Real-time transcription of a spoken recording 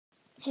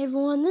Hey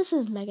everyone, this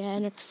is Mega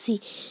NFC,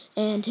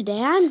 and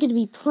today I'm going to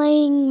be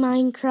playing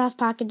Minecraft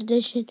Pocket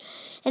Edition.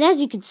 And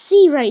as you can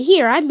see right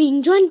here, I'm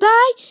being joined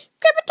by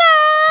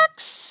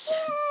CreeperTUX!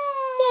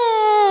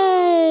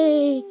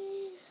 Yay!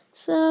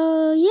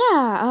 So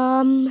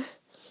yeah,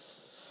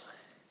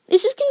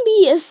 this is going to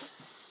be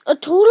a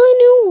totally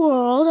new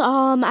world.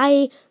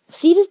 I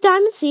see this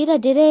diamond seed. I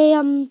did a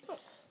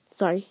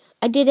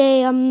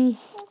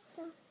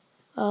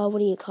what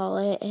do you call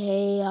it?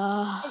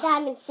 A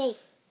diamond seed.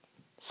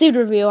 Seed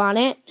review on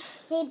it.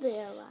 Seed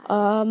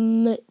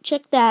review.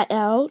 Check that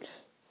out.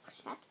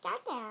 Check that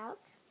out.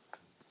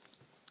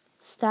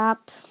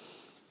 Stop.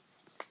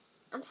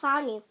 I'm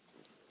funny.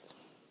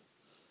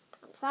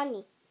 I'm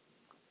funny.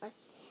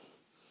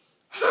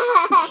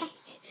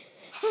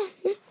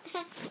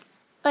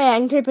 Oh yeah,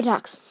 and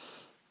CreeperTUX.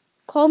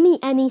 Call me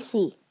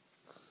NEC.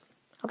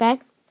 Okay?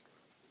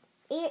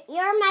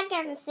 You're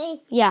Mega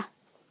NEC. Yeah.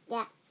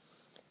 Yeah.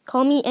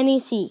 Call me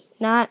NEC,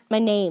 not my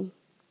name.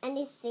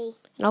 NEC.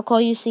 And I'll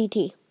call you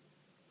CT.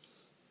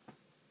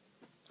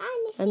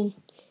 NEC. I'm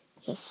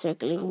just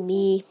circling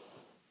me.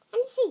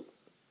 NEC.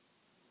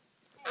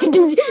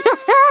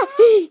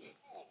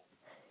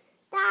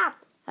 Stop.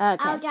 Okay.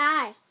 I'll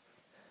die.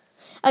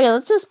 Okay,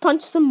 let's just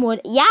punch some wood.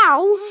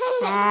 Yow!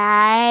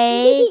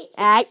 Hey,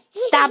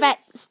 stop it!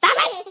 Stop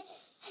it!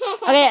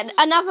 Okay,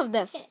 enough of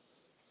this.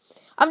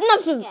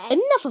 Enough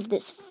of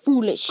this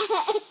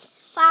foolishness.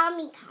 Follow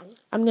me, Connie.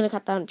 I'm gonna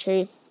cut down a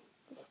tree.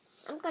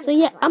 So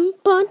yeah, I'm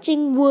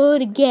punching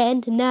wood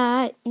again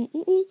tonight.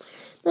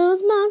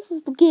 Those monsters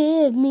will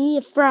give me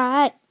a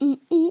fright.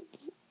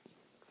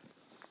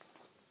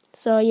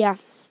 So yeah.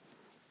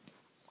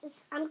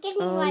 I'm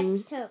getting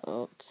lights too.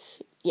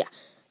 Okay. Yeah.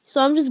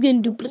 So I'm just gonna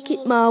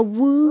duplicate my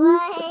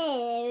wood.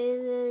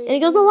 And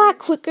it goes a lot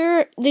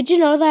quicker. Did you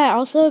know that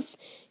also if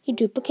you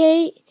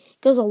duplicate,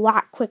 it goes a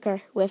lot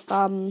quicker with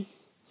someone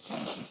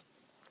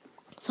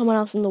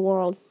else in the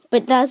world.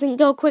 But doesn't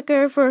go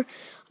quicker for...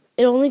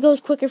 It only goes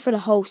quicker for the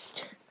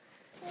host.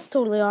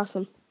 Totally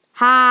awesome.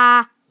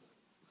 Ha!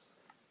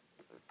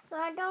 So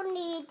I don't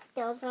need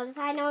stones.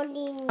 I don't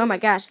need... Oh my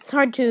gosh, it's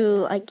hard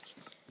to, like...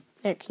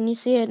 There, can you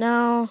see it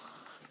now?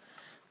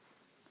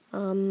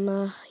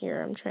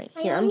 Here, I'm trying.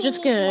 Here, I'm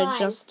just gonna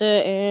adjust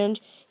it, and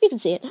you can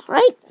see it now,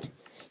 right?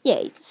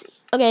 Yeah, you can see it.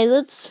 Okay,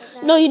 let's...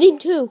 No, you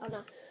need two. Oh,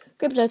 no.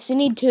 CreeperTUX, you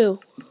need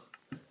two.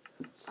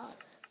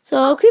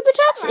 So,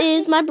 CreeperTUX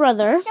is my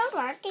brother. It's still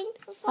working.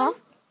 Huh?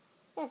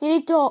 Yes. You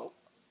need to...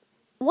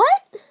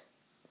 What?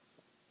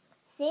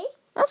 See?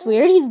 That's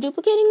weird. He's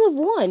duplicating with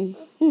one.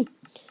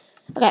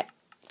 Okay.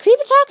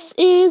 CreeperTUX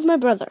is my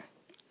brother.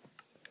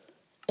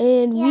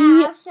 And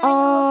we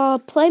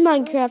play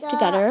Minecraft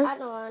together.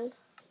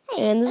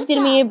 Hey, And this is going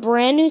to be a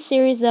brand new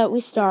series that we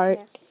start.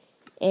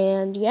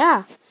 And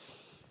yeah.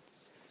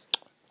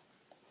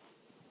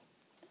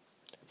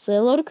 Say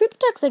hello to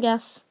CreeperTUX, I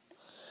guess.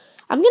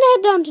 I'm going to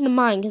head down to the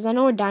mine because I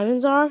know where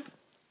diamonds are.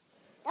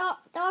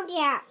 Don't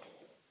yet.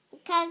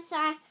 Because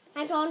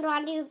I don't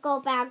want you to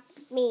go back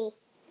with me.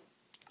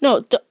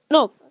 No,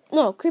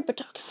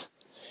 CreeperTUX.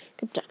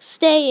 CreeperTUX,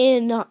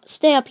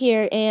 stay up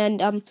here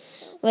and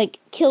like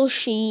kill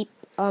sheep,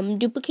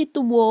 duplicate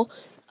the wool.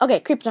 Okay,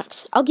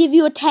 CreeperTUX, I'll give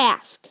you a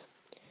task.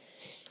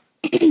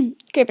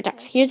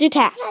 CreeperTUX, here's your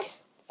task.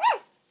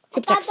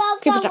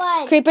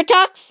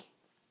 CreeperTUX.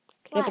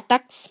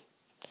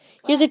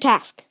 Here's your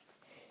task.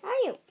 Where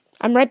are you?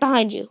 I'm right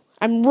behind you.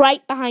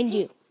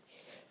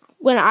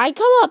 When I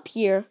come up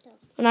here,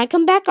 when I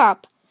come back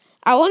up,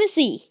 I want to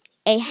see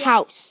a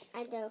house.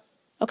 I do.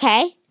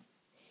 Okay?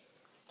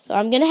 So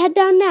I'm going to head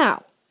down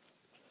now.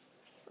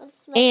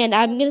 And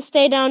I'm going to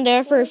stay down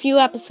there for a few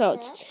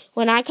episodes.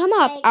 When I come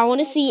up, I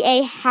want to see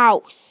a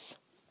house.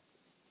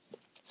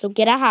 So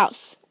get a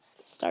house.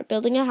 Start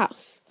building a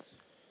house.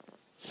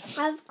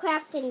 I have a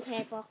crafting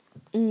table.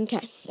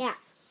 Okay. Yeah.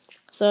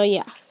 So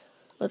yeah.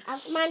 I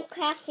have my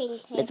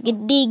crafting table. Let's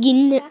get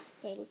digging.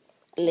 Crafting.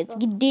 Let's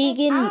get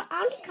digging.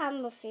 I'll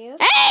come with you.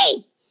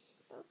 Hey!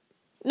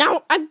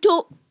 Now I'm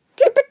told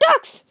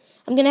CreeperTUX.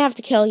 I'm gonna have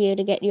to kill you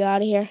to get you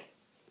out of here.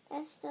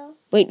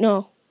 Wait,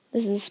 no.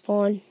 This is a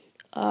spawn.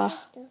 Why'd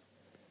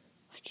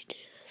you do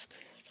this,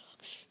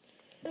 CreeperTUX?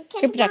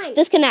 CreeperTUX,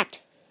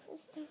 disconnect.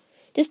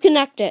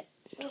 Disconnect it.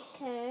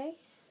 Okay.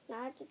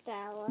 Now I did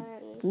that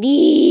one.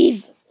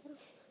 Leave.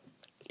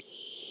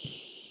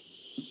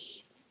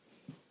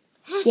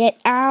 Get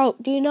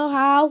out. Do you know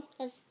how?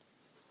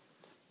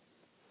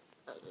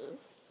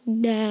 No.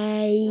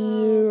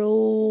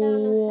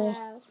 No.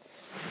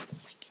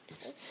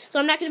 So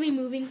I'm not going to be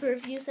moving for a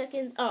few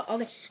seconds. Oh,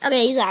 okay.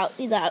 Okay, he's out.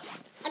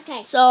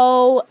 Okay.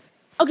 So,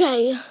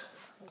 okay.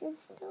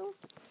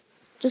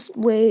 Just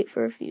wait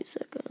for a few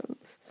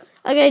seconds.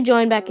 Okay,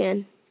 join back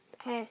in.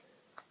 Okay.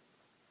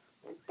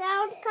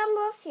 Don't come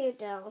with you,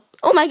 though.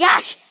 Oh my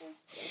gosh.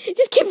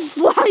 Just keep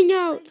flying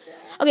out.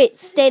 Okay,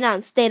 stay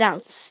down. Stay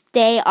up.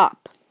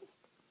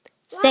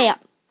 Stay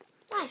up.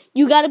 Why?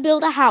 You got to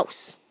build a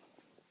house.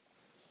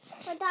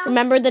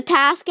 Remember the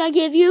task I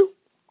give you?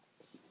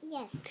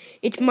 Yes.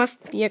 It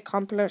must be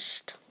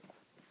accomplished.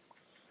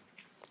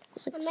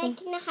 I'm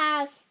making a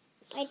house.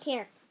 Right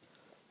here.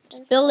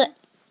 Just build it.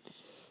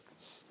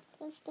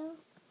 Crystal.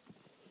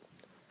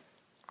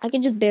 I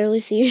can just barely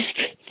see your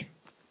screen.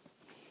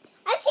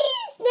 I see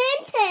his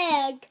name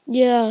tag.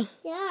 Yeah.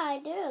 Yeah, I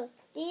do.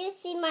 Do you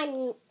see my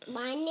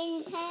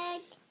name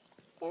tag,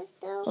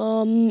 Crystal?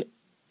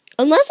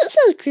 Unless it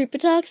says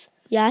CreeperTUX.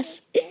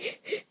 Yes.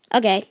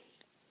 Okay.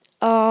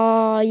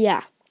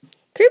 Yeah.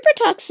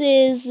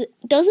 CreeperTUX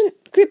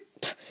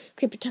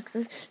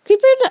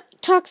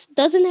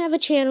doesn't have a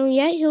channel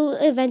yet. He'll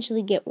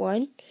eventually get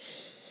one.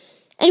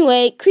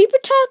 Anyway,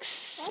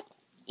 CreeperTUX,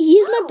 he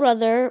is my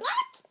brother.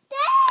 What's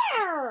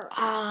there?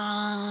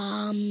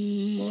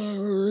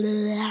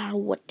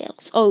 What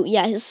else? Oh,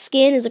 yeah, his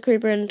skin is a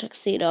creeper in a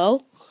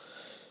tuxedo.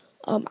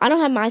 I don't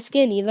have my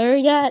skin either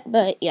yet,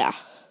 but yeah.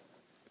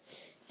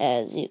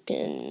 As you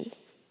can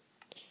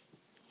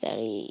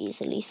very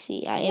easily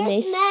see, I am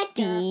a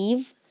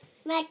Steve.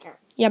 Mega.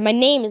 Yeah, my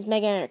name is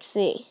Mega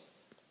NXC.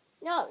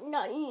 No,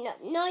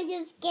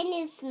 your skin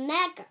is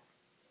Mega.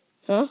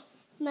 Huh?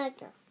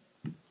 Mega.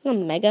 Not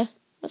Mega.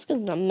 My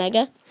skin's not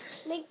Mega.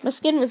 My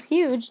skin was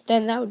huge,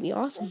 then that would be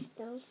awesome.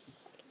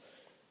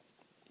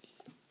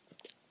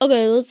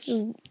 Okay,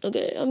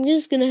 I'm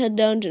just gonna head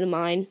down to the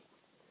mine.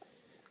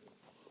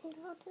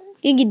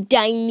 You get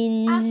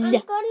diamonds.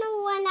 I'm gonna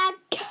run out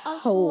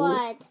of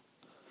wood.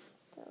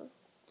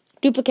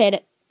 Duplicate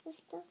it.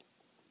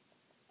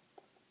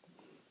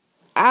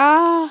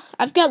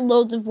 I've got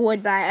loads of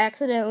wood, but I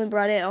accidentally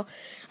brought it out.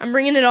 I'm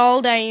bringing it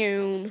all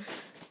down.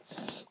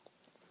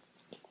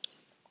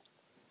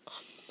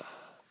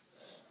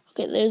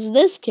 Okay, there's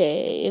this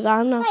cave.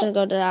 I'm not going to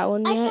go to that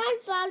one yet.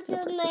 I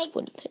got this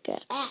wooden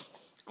pickaxe. Axe.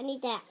 I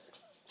need that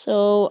axe.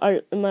 So,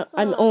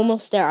 I'm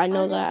almost there. I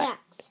know that.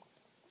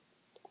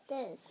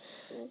 Axe.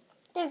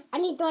 There, I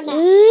need one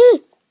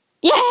axe.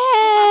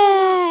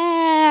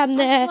 Yeah! I'm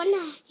there.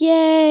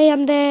 Yay,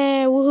 I'm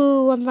there.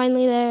 Woohoo, I'm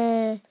finally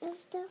there.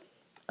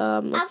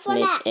 Let's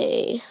make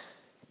a...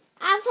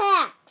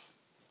 axe.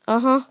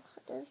 Uh-huh.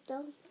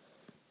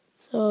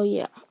 So,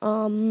 yeah.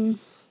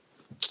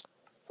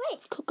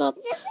 Let's cook up.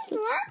 This is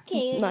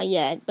working. Not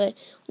yet, but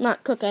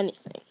not cook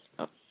anything.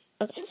 Oh,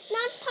 okay. It's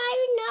not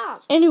firing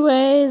up.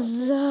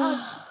 Anyways.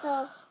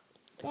 So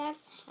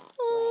that's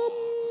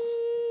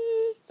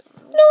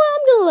no,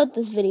 I'm going to let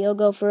this video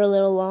go for a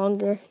little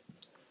longer.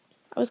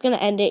 I was going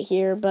to end it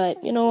here,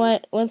 but you know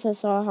what? Once I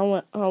saw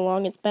how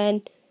long it's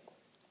been,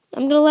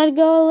 I'm going to let it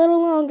go a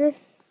little longer.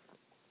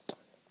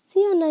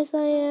 See how nice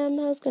I am?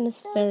 I was going to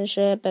finish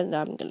it, but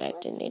I'm going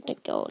to need to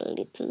go a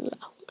little longer.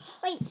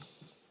 Wait.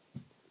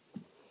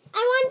 I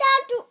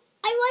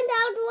want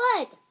out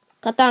wood.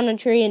 Cut down a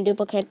tree and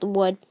duplicate the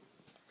wood.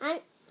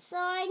 So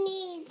I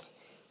need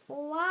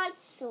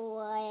lots of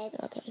wood.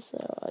 Okay, so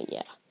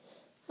yeah.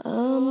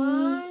 Oh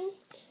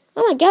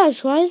my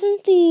gosh, why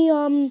isn't the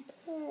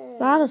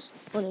lava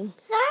splitting?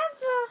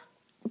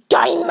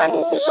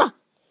 Diamonds!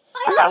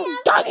 I found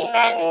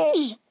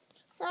diamonds!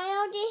 So I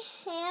already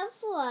have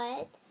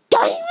wood.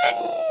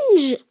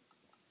 Diamonds!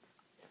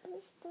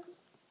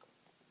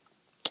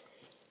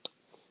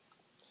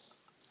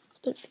 It's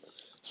been a few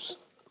minutes.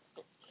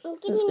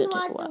 This is going to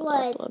take a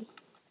while to upload.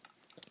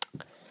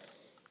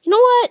 You know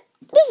what?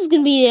 This is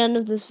going to be the end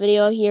of this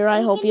video here.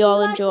 I hope you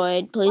all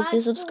enjoyed. Please do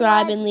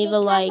subscribe and leave a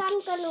like.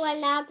 I'm going to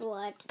run out of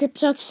wood.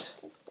 CreeperTUX.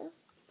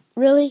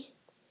 Really?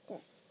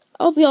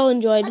 I hope you all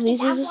enjoyed.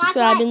 Please do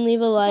subscribe and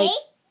leave a like.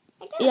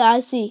 Yeah, I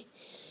see.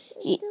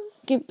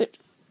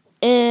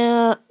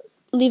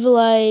 Leave a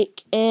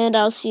like, and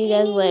I'll see you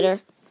guys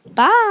later.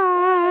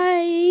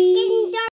 Bye!